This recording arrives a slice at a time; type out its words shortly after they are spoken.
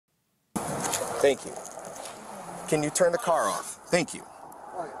Thank you. Can you turn the car off? Thank you.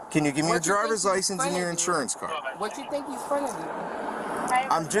 Can you give me your driver's license and your insurance card? What you think he's front of you?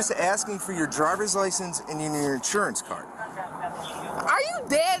 I'm just asking for your driver's license and your insurance card. Are you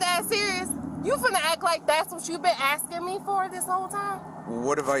dead ass serious? You finna act like that's what you've been asking me for this whole time?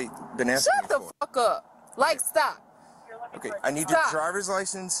 What have I been asking you for? Shut the fuck up. Like, stop. Okay, I need your driver's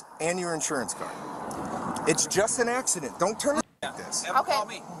license and your insurance card. It's just an accident. Don't turn it like this.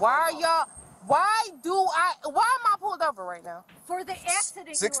 Okay, why am I pulled over right now? For the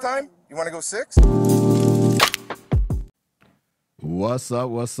accident. Sixth time? You want to go 6? What's up,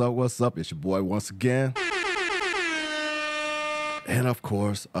 what's up, what's up? It's your boy once again. And of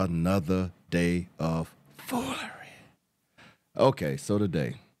course, another day of foolery. Okay, so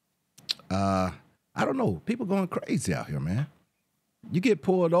today, I don't know, people going crazy out here, man. You get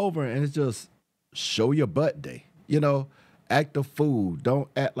pulled over and it's just show your butt day. You know, act a fool. Don't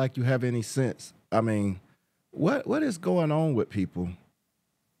act like you have any sense. I mean, what is going on with people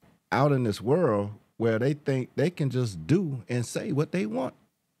out in this world where they think they can just do and say what they want?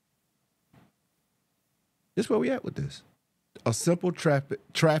 This is where we at with this. A simple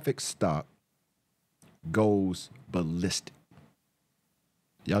traffic stop goes ballistic.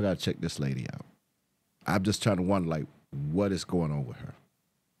 Y'all got to check this lady out. I'm just trying to wonder, like, what is going on with her?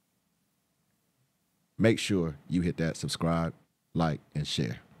 Make sure you hit that subscribe, like, and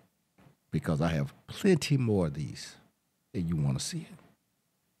share, because I have plenty more of these and you want to see it.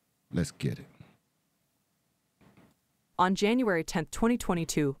 Let's get it. On January 10,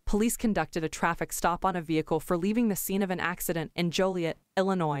 2022, police conducted a traffic stop on a vehicle for leaving the scene of an accident in Joliet,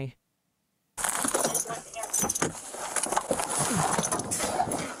 Illinois.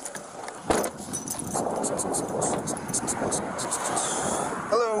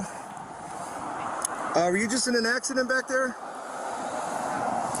 Hello. Were you just in an accident back there?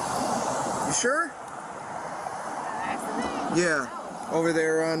 You sure? Accident? Yeah, over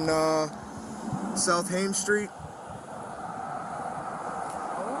there on South Hames Street.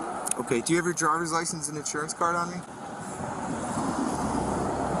 Okay, do you have your driver's license and insurance card on me?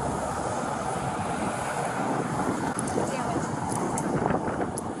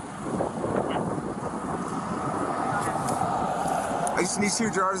 I just need to see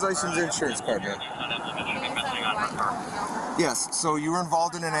your driver's license and insurance card, man. Yes, so you were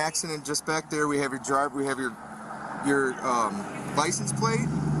involved in an accident just back there. We have your license plate,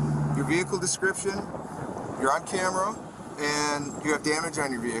 your vehicle description, you're on camera, and you have damage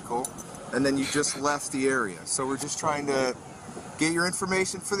on your vehicle, and then you just left the area. So we're just trying to get your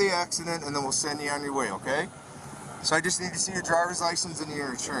information for the accident, and then we'll send you on your way, okay? So I just need to see your driver's license and your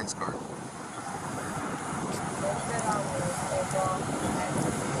insurance card.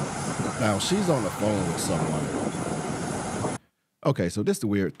 Now, she's on the phone with someone. Okay, so this is the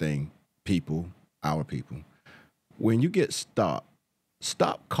weird thing, people, our people. When you get stopped,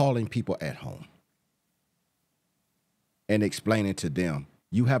 stop calling people at home and explaining to them,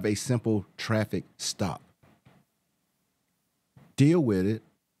 you have a simple traffic stop. Deal with it,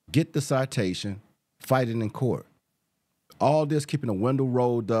 get the citation, fight it in court. All this keeping the window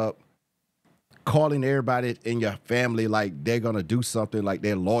rolled up, calling everybody in your family like they're going to do something, like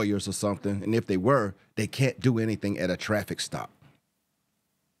they're lawyers or something. And if they were, they can't do anything at a traffic stop.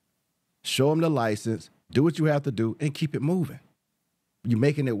 Show them the license, do what you have to do, and keep it moving. You're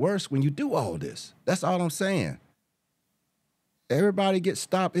making it worse when you do all this. That's all I'm saying. Everybody gets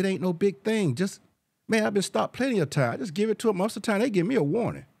stopped. It ain't no big thing. Just, man, I've been stopped plenty of time. I just give it to them. Most of the time, they give me a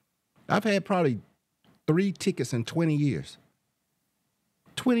warning. I've had probably 3 tickets in 20 years.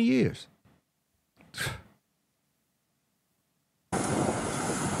 20 years.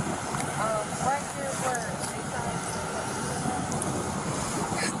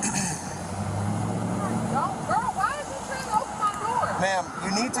 Ma'am,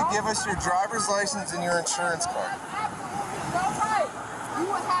 you need to give us your driver's license and your insurance card. No right. You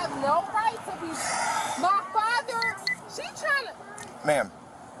would have no right to be. My father, she trying to. Ma'am.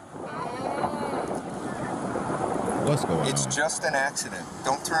 What's going on? It's just an accident.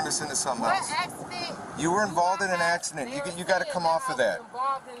 Don't turn this into something else. What accident? You were involved in an accident. You got to come off of that.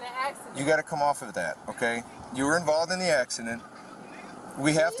 Involved in the accident. You got to come off of that, okay? You were involved in the accident.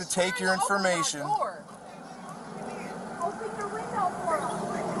 We have to take your information.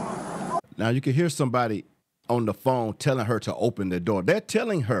 Now, you can hear somebody on the phone telling her to open the door. They're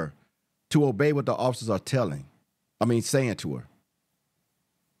telling her to obey what the officers are saying to her.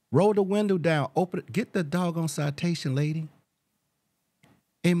 Roll the window down, open it, get the doggone citation, lady,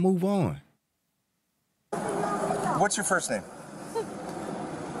 and move on. What's your first name?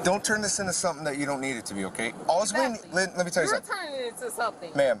 Don't turn this into something that you don't need it to be, okay? Let me tell you something. You're turning it into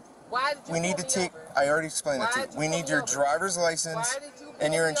something. Ma'am, Why did you We need to pull me take. over? I already explained that Why to did you. you We pull need me your over? driver's license Why did you pull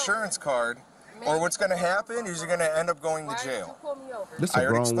and your me over? insurance card, or Man, what's going to happen is you're going to end up going to Why did you jail. pull me over? This I a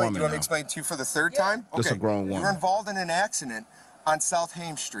already grown explained. You woman want me to now. explain to you for the third Yeah. time? This a grown You were woman. involved in an accident on South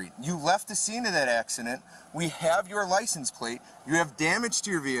Hames Street. You left the scene of that accident. We have your license plate. You have damage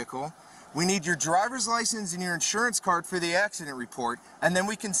to your vehicle. We need your driver's license and your insurance card for the accident report, and then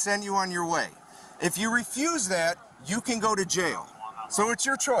we can send you on your way. If you refuse that, you can go to jail. So it's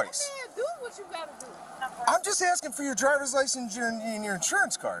your choice. Man, do what you gotta do. I'm just asking for your driver's license and your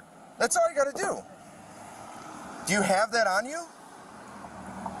insurance card. That's all you got to do. Do you have that on you?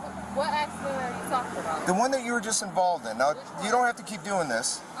 What accident are you talking about? The one that you were just involved in. Now, you don't have to keep doing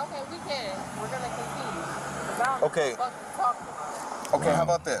this. Okay, we can. We're gonna continue. 'Cause I don't know Okay. what the fuck you talking about. Okay, how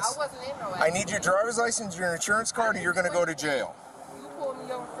about this? I wasn't in no I accident. need your driver's license, your insurance card, or you're going to go to jail. You pulled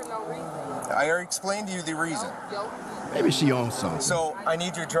me over for no reason. I already explained to you the reason. Yo, Maybe she owns something. So I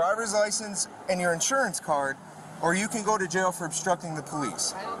need your driver's license and your insurance card, or you can go to jail for obstructing the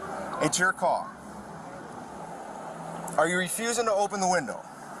police. It's your call. Are you refusing to open the window?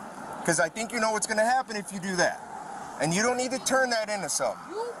 Because I think you know what's going to happen if you do that. And you don't need to turn that into something.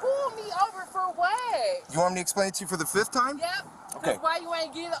 you pulled me over for what? You want me to explain it to you for the fifth time? Yep. Okay. Why you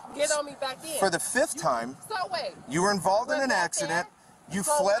ain't get on me back then? For the fifth time, So wait. you were involved in Went an back accident, there, you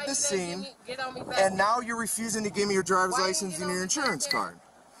so fled why the you scene, didn't get on me back and then? now you're refusing to give me your driver's Why you license get and on your me back insurance there? card.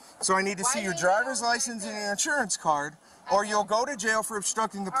 So I need to Why see you your get on driver's me back license and there? your insurance card, or you'll go to jail for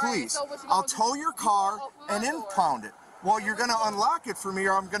obstructing the All right, police. so what you I'll gonna do? tow your You car gonna open my and door. impound it. Well, you're going to unlock it for me,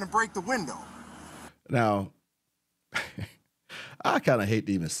 or I'm going to break the window. Now, I kind of hate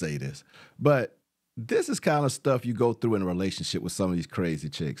to even say this, but this is kind of stuff you go through in a relationship with some of these crazy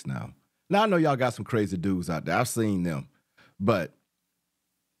chicks now. Now, I know y'all got some crazy dudes out there. I've seen them. But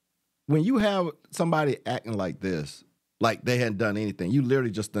when you have somebody acting like this, like they hadn't done anything, you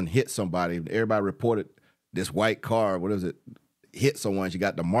literally just done hit somebody. Everybody reported this white car, what is it, hit someone. You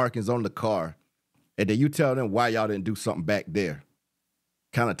got the markings on the car. And then you tell them why y'all didn't do something back there.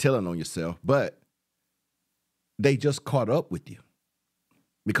 Kind of telling on yourself. But they just caught up with you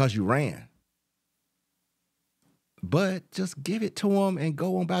because you ran. But just give it to them and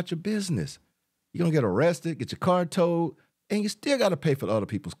go on about your business. You're going to get arrested, get your car towed, and you still got to pay for other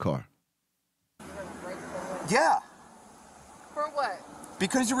people's car. Yeah, For what?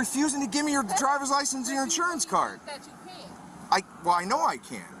 because you're refusing to give me your driver's license and your insurance card. That you can't. I know I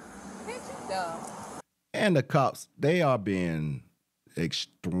can. Bitch, you dumb. And the cops, they are being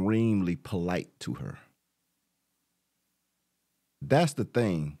extremely polite to her. That's the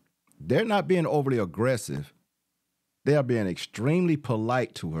thing. They're not being overly aggressive. They are being extremely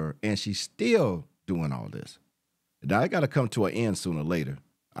polite to her, and she's still doing all this. Now, it got to come to an end sooner or later.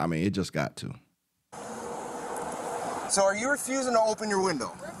 I mean, it just got to. So are you refusing to open your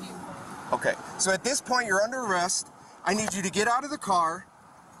window? Refuse. Okay, so at this point, you're under arrest. I need you to get out of the car,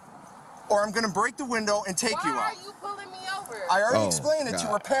 or I'm going to break the window and take you Why out. are you pulling me over? I already Oh, explained it to you.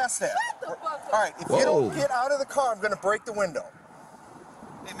 God. We're past that. Shut the fuck up. All right, if you Whoa. don't get out of the car, I'm going to break the window.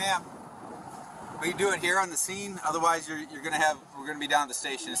 Hey, ma'am. What you doing here on the scene? Otherwise, we're gonna be down at the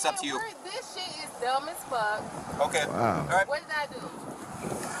station. It's up to you. This shit is dumb as fuck. Okay. Wow. All right. What did I do?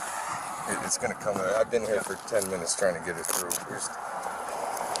 It's going to come. I've been here for 10 minutes trying to get it through.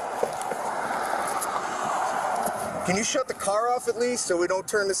 Can you shut the car off at least so we don't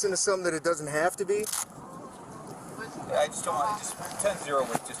turn this into something that it doesn't have to be? Yeah, I just don't want just pretend zero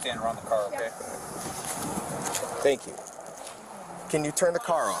with just standing around the car, okay? Thank you. Can you turn the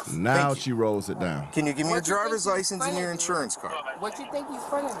car off? Now Thank you. she rolls it down. Can you give me your What you think driver's is license and funny? your insurance card? What you think he's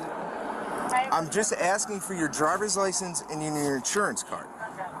funny to? I'm just asking for your driver's license and your insurance card.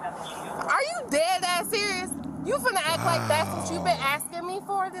 Are you dead ass serious? You finna act like that's what you've been asking me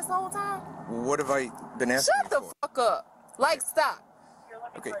for this whole time? What have I been asking Shut the you for? fuck up. Like, stop.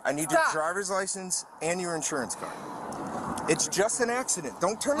 Okay, I need Stop. your driver's license and your insurance card. It's just an accident.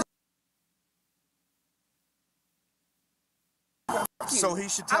 Don't turn it. So he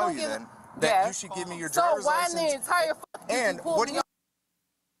should I tell don't you give a- then that Yeah. you should give me your So driver's why in license. the entire fuck did And you pull what do me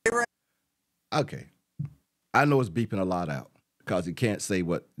you? Okay. I know it's beeping a lot out because you can't say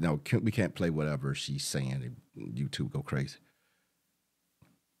what, we can't play whatever she's saying. YouTube go crazy.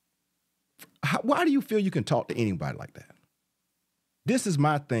 Why do you feel you can talk to anybody like that? This is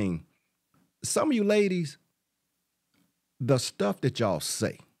my thing. Some of you ladies, the stuff that y'all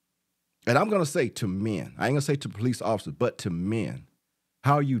say, and I'm going to say to men, I ain't going to say to police officers, but to men,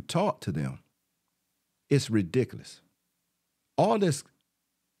 how you talk to them, it's ridiculous. All this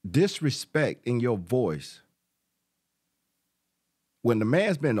disrespect in your voice when the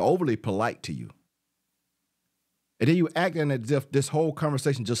man's been overly polite to you And then you acting as if this whole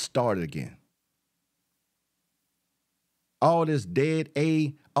conversation just started again. All this dead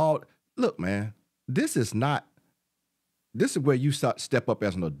A, look, man, this is where you step up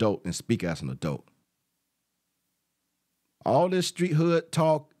as an adult and speak as an adult. All this street hood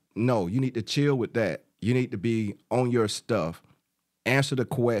talk, no, you need to chill with that. You need to be on your stuff, answer the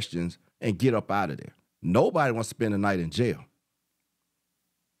questions, and get up out of there. Nobody wants to spend the night in jail.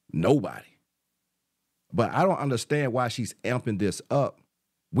 Nobody. But I don't understand why she's amping this up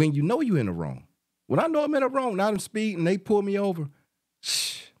when you know you're in the wrong. When I know I'm in the wrong, now I'm speeding, and they pull me over,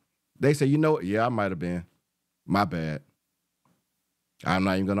 they say, you know what? Yeah, I might have been. My bad. I'm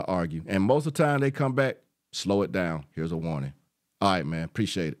not even going to argue. And most of the time they come back, slow it down. Here's a warning. All right, man,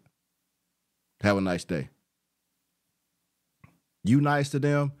 appreciate it. Have a nice day. You nice to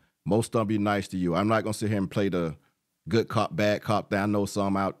them, most of them be nice to you. I'm not going to sit here and play the good cop, bad cop thing. I know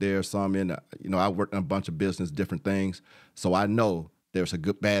some out there, some in, I work in a bunch of business, different things. So I know there's a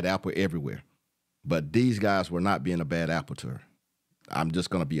good, bad apple everywhere. But these guys were not being a bad apple to her. I'm just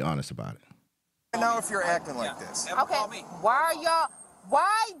going to be honest about it. Now if you're acting like this. Okay, why am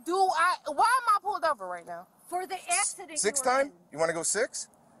I pulled over right now? For the accident. Sixth time? You want to go 6?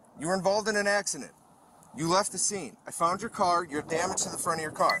 You were involved in an accident. You left the scene. I found your car. You have damage to the front of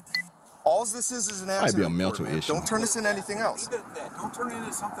your car. All this is an accident Might be a report, mental man. issue. Don't turn this into anything else. Don't turn it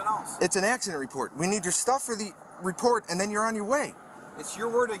into something else. It's an accident report. We need your stuff for the report, and then you're on your way. It's your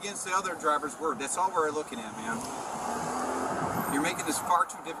word against the other driver's word. That's all we're looking at, man. You're making this far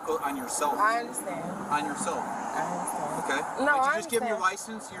too difficult on yourself. I understand. On yourself. I understand. Okay? No, Why I don't you just give them your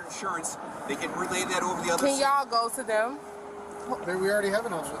understand. license, your insurance. They can relay that over the other Can y'all go to them? We already have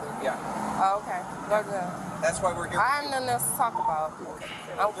an officer there. Yeah. Oh, okay. Go good. That's why we're here. I have nothing else to talk about.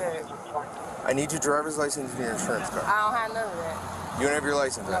 I'm good. I need your driver's license and your insurance card. I don't have none of that. You don't have your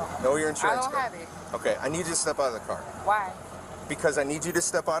license, right? No, your I insurance don't card. have it. Okay, I need you to step out of the car. Why? Because I need you to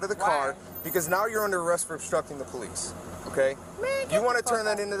step out of the Why? car, because now you're under arrest for obstructing the police. Okay? Man, You want to get the turn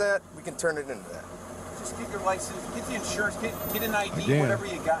fuck that into that? We can turn it into that. Just get your license, get the insurance, get an ID, Damn. whatever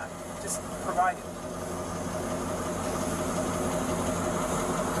you got. Just provide it.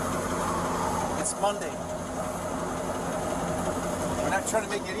 It's Monday. We're not trying to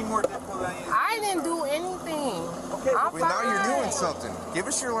make it any more difficult than it is. I didn't do anything. Okay, I'm Well, now you're doing fine. something. Give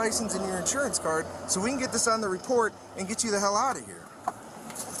us your license and your insurance card so we can get this on the report and get you the hell out of here.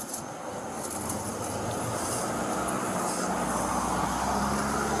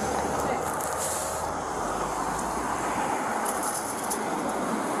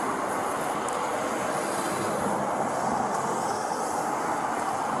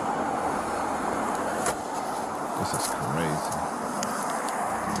 This is crazy.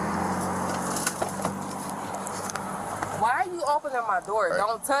 Why are you opening my door? All right.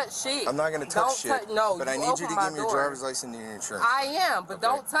 Don't touch shit. I'm not going to touch shit, No, but I need you to give me your driver's license and your insurance. I am, but Okay.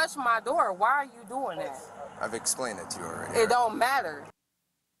 don't touch my door. Why are you doing that? I've explained it to you already. It don't matter.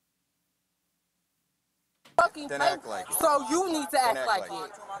 Fucking Then face. act like it. So you need to act act like like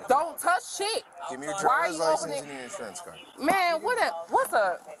it. Don't touch shit. Give me your Why are driver's you license opening? and your insurance card. Man, what's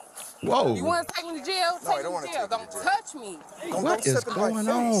up? Whoa. You want to take me to jail? No, I Take don't me wanna to jail. take you Don't to jail. touch me. Don't What is step in my going face.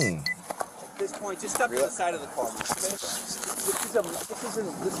 on? At this point, just step to the side of the car. This isn't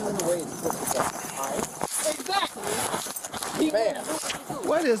the way it's supposed to go. All right? Exactly. Man.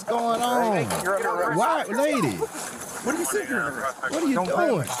 What is going on? You're under arrest. Why, lady? What are you thinking of? What are you doing? I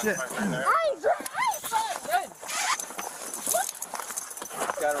ain't saying nothing.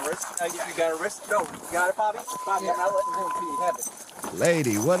 Got a wrist? You got a wrist? No. You got it, Bobby? Bobby, I'm not letting go until you have it.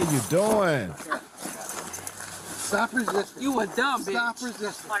 Lady, what are you doing? Stop resisting. You a dumb bitch. Stop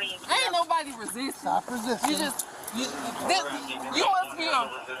resisting. Ain't nobody resisting. Stop resisting. You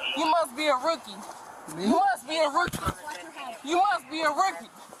must be a rookie. Me? You must be a rookie. You must be a rookie.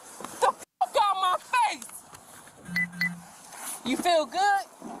 The fuck out my face. You feel good?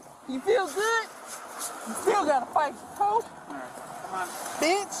 You feel good? You still gotta fight your toe? Come on.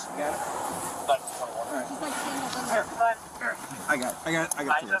 Bitch. You got it? I got the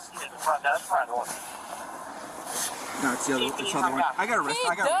wrist. No, it's the other one. I got a wrist. He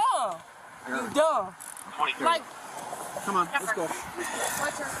I got a wrist. dumb. You dumb. Like, Come on, let's go.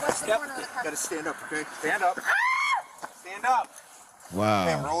 What's the Yep. corner of the car? Gotta stand up, okay? Stand up. Stand up. Okay,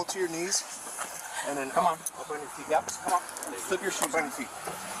 Wow. roll to your knees. And then Come on. up on your feet. Yep. Come on. Flip your shoes Up on on. your feet.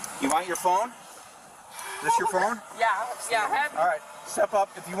 You want your phone? This your phone? yeah, happy. All right. Step up.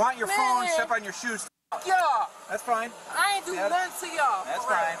 If you want your phone, Man. step on your shoes. Y'all, That's fine. I ain't do Yeah. nothing to y'all. That's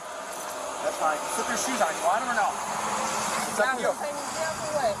for real. fine. That's fine. Flip your shoes on. You want them or no? It's up Now to you you. take me to jail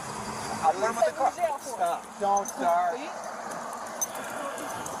for what? I'll put them in the car. Take me to jail for Stop. Don't start.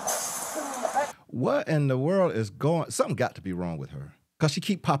 What in the world is going? Something got to be wrong with her. Because she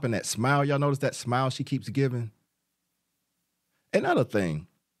keep popping that smile. Y'all notice that smile she keeps giving? Another thing,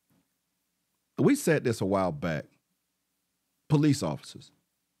 we said this a while back. Police officers.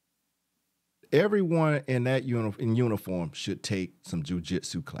 Everyone in that uniform should take some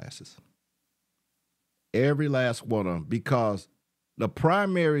jiu-jitsu classes. Every last one of them, because the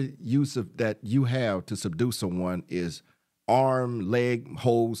primary use of that you have to subdue someone is arm, leg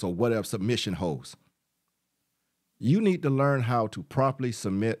holds, or whatever, submission holds. You need to learn how to properly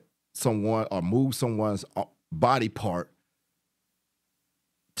submit someone or move someone's body part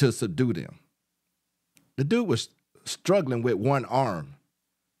to subdue them. The dude was struggling with one arm.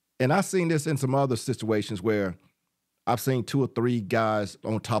 And I've seen this in some other situations where I've seen 2 or 3 guys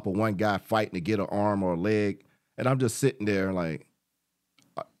on top of one guy fighting to get an arm or a leg. And I'm just sitting there like,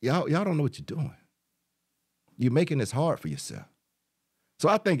 y'all don't know what you're doing. You're making this hard for yourself. So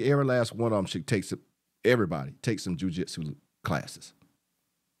I think every last one of them should everybody take some jiu-jitsu classes.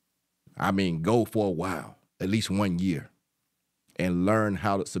 I mean, go for a while, at least 1 year, and learn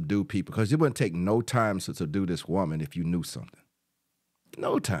how to subdue people. Because it wouldn't take no time to subdue this woman if you knew something.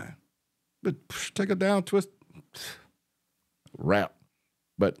 No time. But take her down, twist, rap.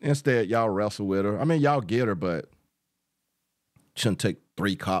 But instead, y'all wrestle with her. I mean, y'all get her, but shouldn't take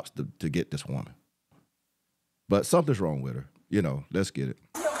 3 cops to get this woman. But something's wrong with her. You know, let's get it.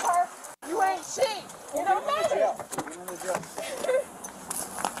 You ain't shit. You know what I mean?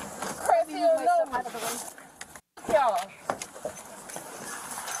 Crazy y'all.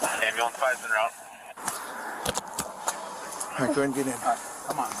 Ambulance 5's been around. All right, go ahead and get in. All right,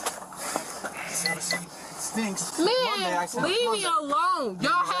 come on. Stinks. Man, leave me alone.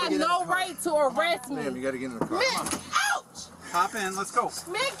 Y'all have no right to arrest me. Ma'am, you gotta get in the car. Man, ouch! Hop in, let's go.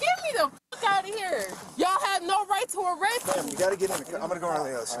 Man, get me the fuck out of here. Y'all have no right to arrest me. Ma'am, you gotta get in the car. I'm gonna go around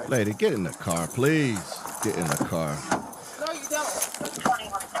the other side. Lady, get in the car, please. Get in the car. No, you don't.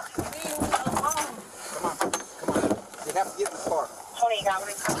 21. Leave me alone. Come on. You have to get in the car. 20, got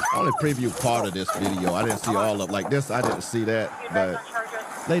me. I only preview part of this video. I didn't see all of like this. I didn't see that. But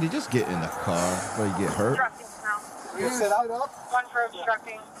lady, just get in the car before you get hurt. Obstructing now. You sit up. 1 for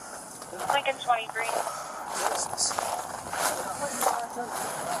obstructing. Lincoln 23.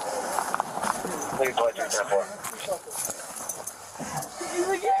 Please let you 10-4. You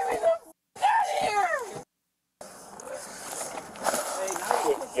get me the fuck out of here.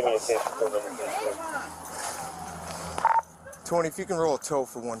 Give me a chance. 20, if you can roll a tow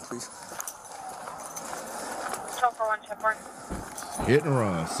for 1, please. Tow for 1, 10-4. Hit and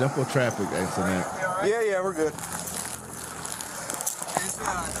run. Simple traffic accident. Yeah, we're good.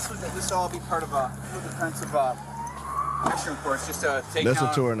 This will all be part of a defensive action course, just to take Listen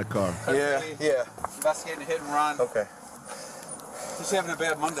down, to her in the car. Yeah. investigating a hit and run. Okay. She's having a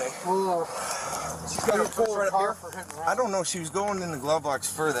bad Monday. She's got her pull right up here. I don't know. She was going in the glove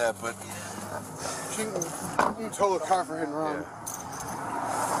box for that, but She can tow a car for hit and run.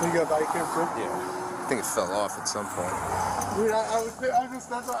 You got a body cam too? I think it fell off at some point. Dude,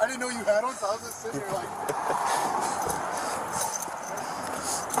 I didn't know you had one, so I was just sitting here like.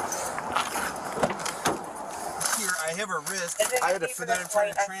 Here, I have her wrist. I had to So then I'm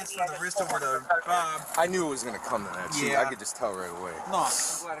trying to transfer the wrist over to Bob. I knew it was gonna come to that. Yeah. I could just tell right away. No, I'm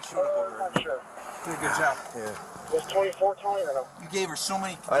glad I showed up over her. Did a good job. Yeah. Was 24 Tony or no? You gave her so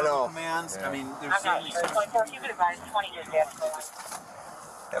many I know. commands. Yeah. I mean, there's I'm so not many sure. 24, you could advise 20 just asked.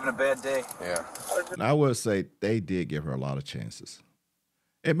 having a bad day. Yeah. Now, I will say they did give her a lot of chances.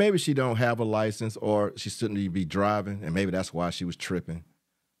 And maybe she don't have a license or she shouldn't even be driving, and maybe that's why she was tripping.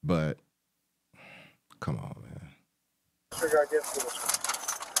 But come on, man.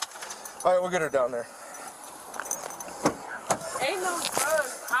 All right, we'll get her down there. Ain't no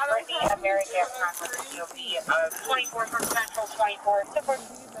drugs. I Right, don't the have American any Conference drugs. COP, 24 from Central 24.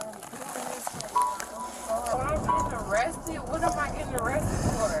 When I'm getting arrested, what am I getting arrested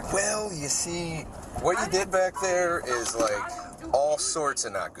for? Well, you see, what you did back there is like all sorts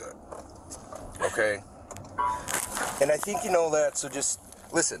of not good. Okay? And I think you know that, so just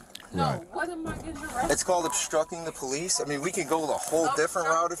listen. No, Right. what am I getting arrested It's called obstructing the police. I mean, we could go the whole different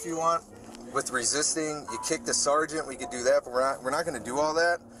route if you want. With resisting, you kick the sergeant, we could do that, but we're not going to do all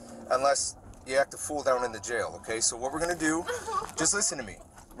that unless you act a fool down in the jail, okay? So what we're going to do, just listen to me.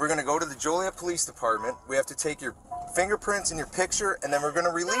 We're going to go to the Joliet Police Department. We have to take your fingerprints and your picture, and then we're going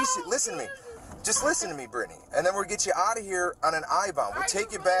to release it. Listen to me. Just listen to me, Brittany. And then we'll get you out of here on an I-bond. We'll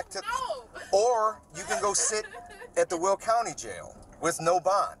take you back to, or you can go sit at the Will County Jail with no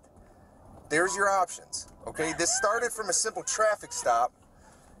bond. There's your options, okay? This started from a simple traffic stop,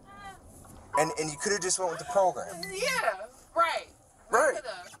 and you could have just went with the program. Yeah, right. Right,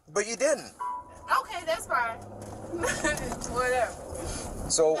 but you didn't. Okay, that's fine. Whatever.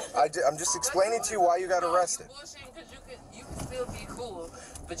 So I'm just explaining to you why you got arrested. You're bullshitting because you can still be cool,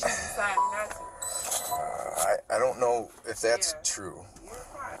 but you decided not to. I don't know if that's true. You're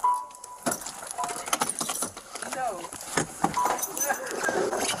fine. No.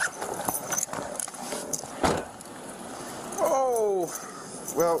 Oh,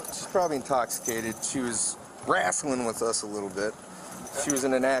 well, she's probably intoxicated. She was wrestling with us a little bit. She was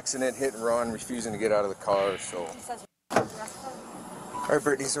in an accident, hit and run, refusing to get out of the car, so. All right,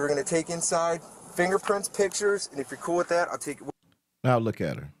 Brittany, so we're gonna take inside fingerprints, pictures, and if you're cool with that, I'll take it. Now look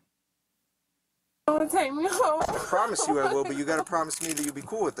at her. Don't take me home. I promise you I will, but you gotta promise me that you'll be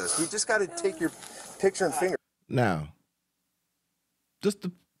cool with this. We just gotta take your picture and finger. Now, just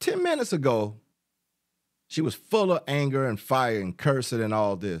 10 minutes ago, she was full of anger and fire and cursing and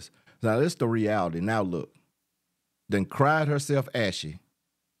all this. Now, this is the reality. Now, look. Then cried herself ashy.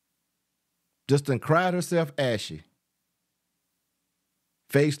 Just then cried herself ashy.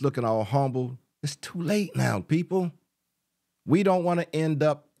 Face looking all humble. It's too late now, people. We don't want to end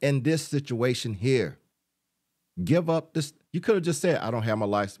up in this situation here. Give up this. You could have just said, I don't have my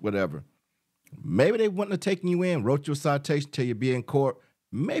license, whatever. Maybe they wouldn't have taken you in, wrote you a citation till you be in court,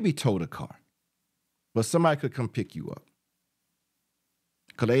 maybe towed a car. But somebody could come pick you up.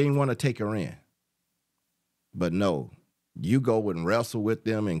 Because they didn't want to take her in. But no, you go and wrestle with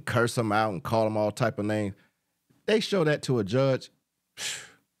them and curse them out and call them all type of names. They show that to a judge.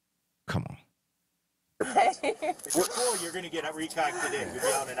 Come on. Before you're going to get reconnected in. You're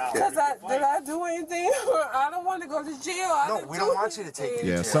down and out. Did I do anything? I don't want to go to jail. No, we don't want you to take it to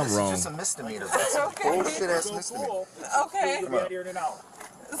jail. Something wrong. It's just a misdemeanor. That's a bullshit-ass misdemeanor. Okay. You'll get here and out.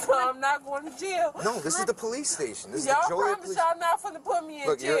 So I'm not going to jail. No, this is the police station. This is Y'all the Joliet promise police. y'all not finna put me in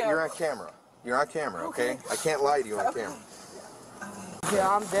Look, jail. you're on camera. You're on camera, okay? I can't lie to you on camera. Yeah,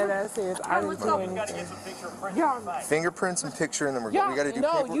 I'm dead ass serious. I didn't do anything. Fingerprints and picture, and then we got to do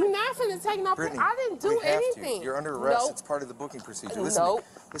no, paperwork. you're not finna take no. Brittany, I didn't do we have anything. to. You're under arrest. Nope. It's part of the booking procedure. Listen to me.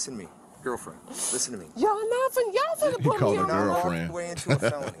 Listen to me, girlfriend. Listen to me. Y'all finna put called me her on. girlfriend. Walk way into a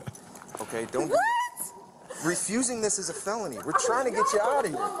felony. Okay, don't do that. Refusing this is a felony. We're trying to get you out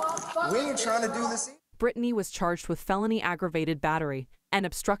of here. We ain't trying to do this. Brittany was charged with felony aggravated battery and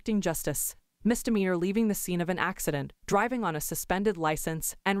obstructing justice, misdemeanor leaving the scene of an accident, driving on a suspended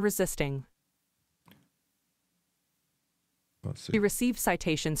license, and resisting. She received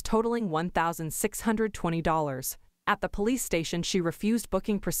citations totaling $1,620. At the police station, she refused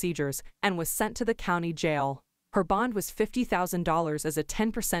booking procedures and was sent to the county jail. Her bond was $50,000 as a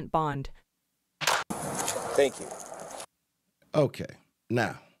 10% bond. Thank you. Okay,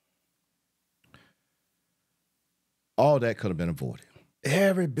 now, all that could have been avoided.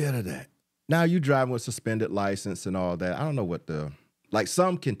 Every bit of that. Now you driving with suspended license and all that. I don't know what like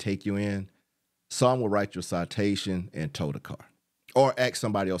some can take you in. Some will write your citation and tow the car. Or ask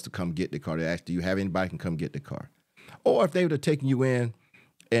somebody else to come get the car. They ask, do you have anybody who can come get the car? Or if they would have taken you in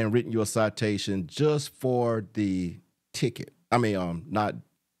and written you a citation just for the ticket. I mean, not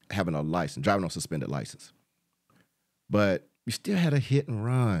having a license, driving on suspended license. But you still had a hit and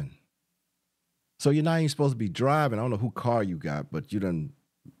run. So you're not even supposed to be driving. I don't know who car you got, but you done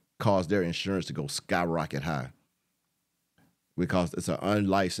caused their insurance to go skyrocket high. Because it's an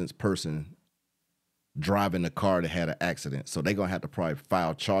unlicensed person driving the car that had an accident. So they're going to have to probably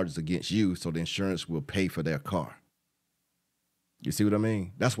file charges against you so the insurance will pay for their car. You see what I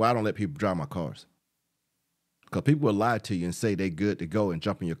mean? That's why I don't let people drive my cars. Because people will lie to you and say they're good to go and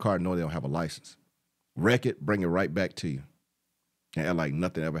jump in your car and know they don't have a license. Wreck it, bring it right back to you. And act like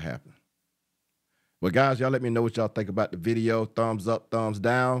nothing ever happened. Well, guys, y'all let me know what y'all think about the video. Thumbs up, thumbs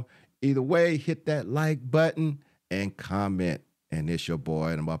down. Either way, hit that like button and comment. And it's your boy,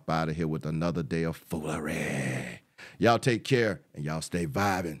 and I'm up out of here with another day of foolery. Y'all take care, and y'all stay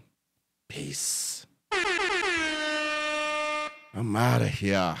vibing. Peace. I'm out of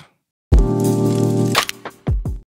here.